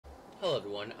Hello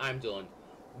everyone, I'm Dylan.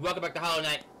 Welcome back to Hollow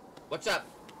Knight. What's up?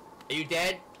 Are you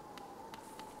dead?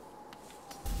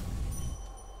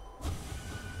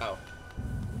 Oh.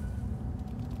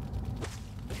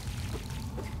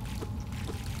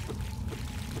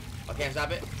 I can't stop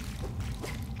it?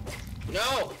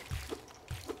 No!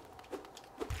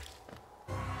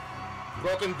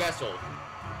 Broken vessel.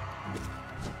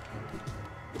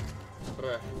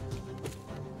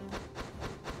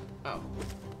 Oh.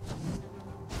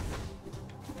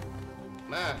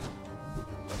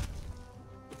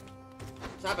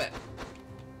 Stop it.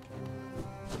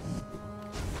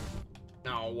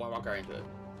 No, I'll walk right into it.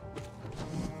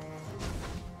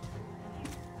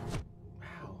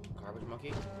 Wow, garbage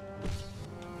monkey.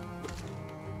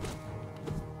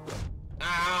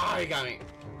 Ah, he got me.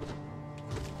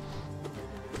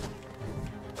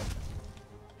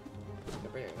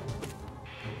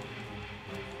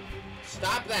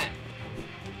 Stop that.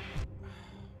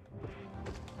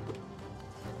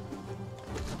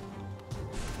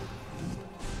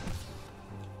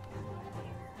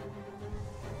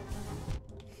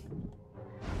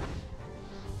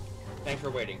 Thanks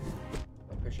for waiting.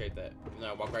 I appreciate that. Even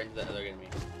though I walk right into that other enemy.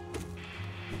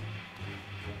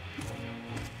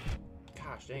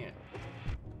 Gosh dang it.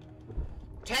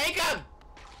 Take him!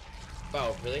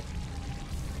 Oh, really?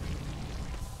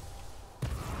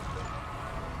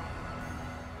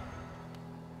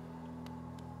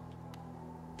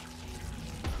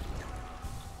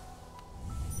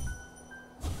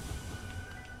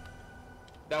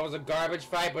 That was a garbage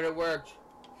fight, but it worked.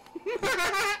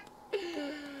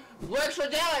 Works for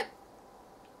Dylan!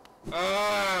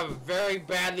 Very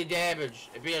badly damaged.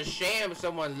 It'd be a shame if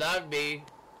someone loved me.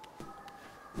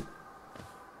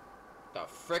 The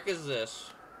frick is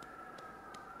this?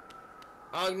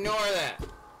 I'll ignore that.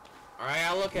 Alright,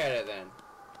 I'll look at it then.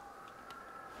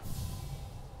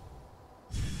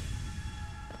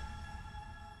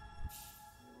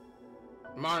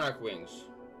 Monarch wings.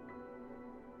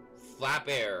 Flap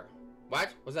air. What?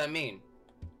 What does that mean?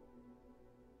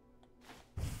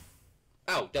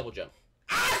 Oh, double jump.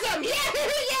 Awesome! Yeah!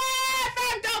 Yeah!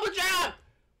 Fam, double jump!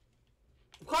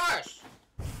 Of course!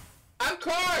 Of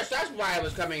course! That's why I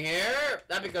was coming here.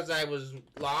 Not because I was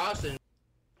lost and...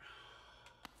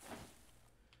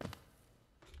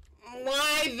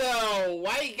 Why though?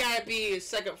 Why you gotta be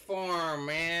second form,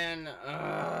 man?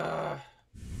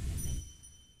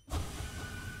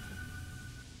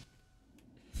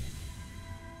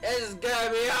 This is gonna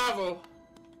be awful.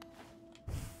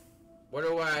 What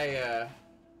do I,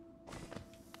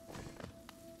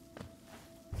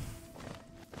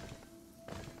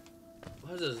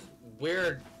 what is this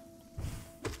weird...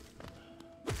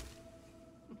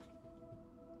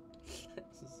 This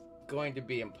is going to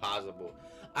be impossible.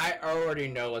 I already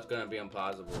know it's gonna be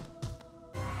impossible.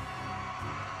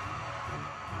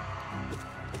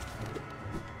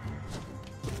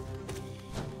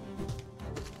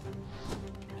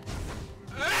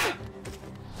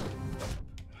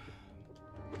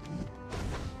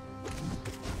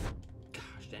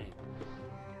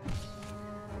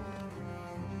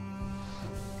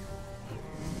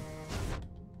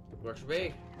 Works for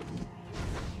me.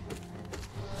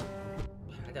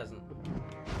 It doesn't.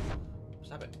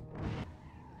 Stop it.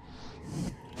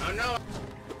 Oh no!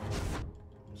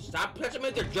 Stop touching me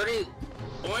with your dirty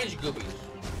orange goopies.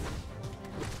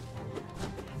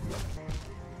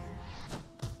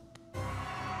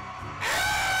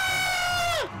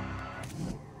 Ah!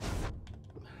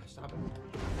 Stop it.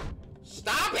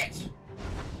 Stop it!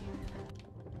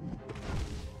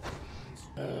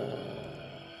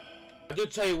 I do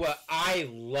tell you what,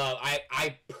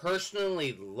 I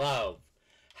personally love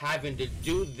having to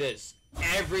do this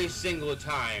every single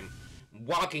time,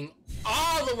 walking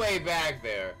all the way back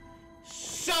there.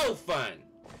 So fun.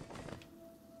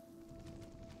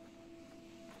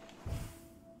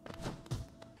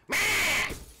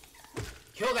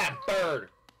 Kill that bird.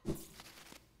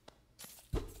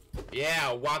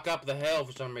 Yeah, walk up the hill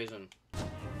for some reason.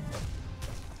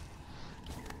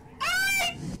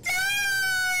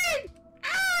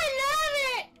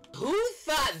 Who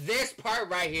thought this part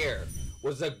right here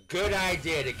was a good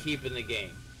idea to keep in the game?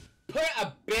 Put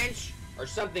a bench or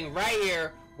something right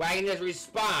here where I can just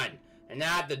respawn and not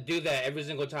have to do that every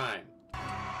single time.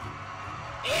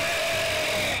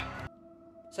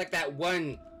 It's like that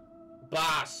one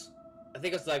boss. I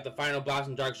think it's like the final boss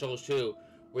in Dark Souls 2,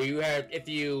 where you have, if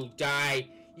you die,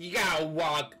 you gotta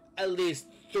walk at least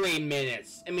 3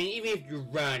 minutes. I mean, even if you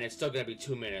run, it's still gonna be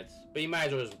 2 minutes. But you might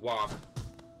as well just walk.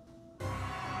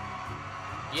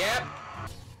 Yep.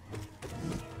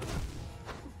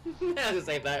 I was gonna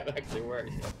say if that actually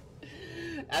works.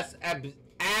 That's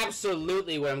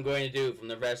absolutely what I'm going to do from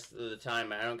the rest of the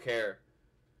time. I don't care.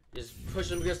 Just push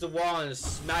him against the wall and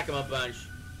smack him a bunch.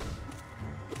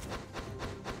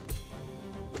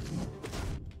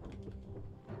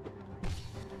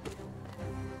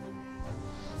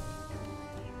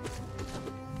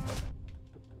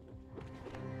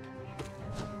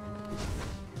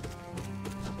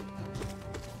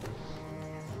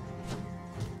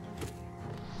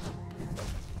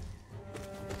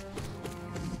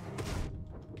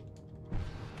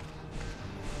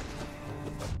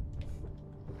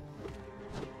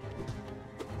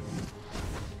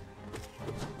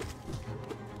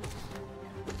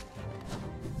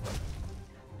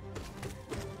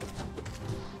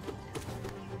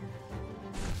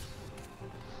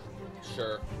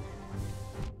 Sure.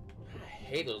 I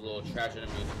hate those little trash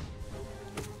enemies.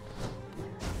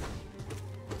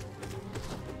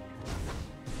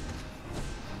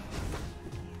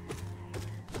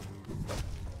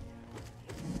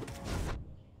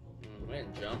 I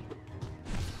didn't jump.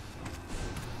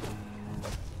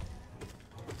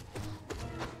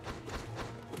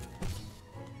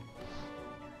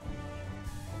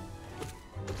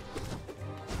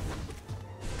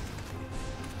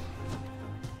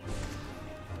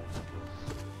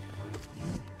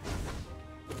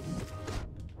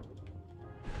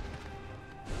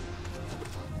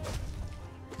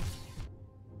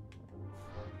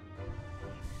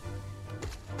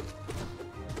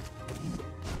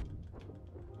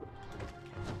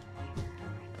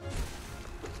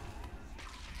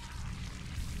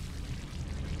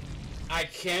 I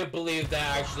can't believe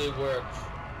that actually worked.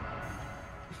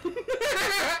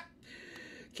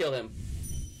 Kill him.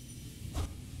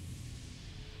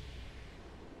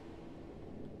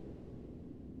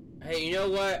 Hey, you know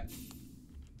what?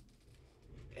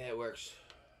 Yeah, it works.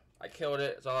 I killed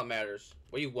it. It's all that matters.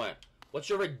 What do you want? What's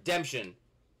your redemption?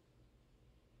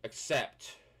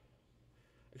 Accept.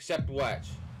 Accept what?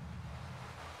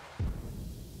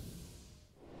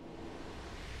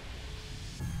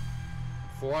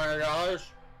 $400?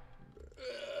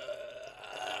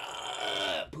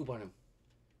 Poop on him.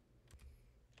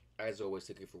 As always,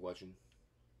 thank you for watching.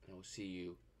 And I will see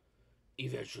you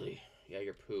eventually. Yeah,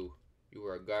 you're poo. You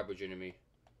were a garbage enemy.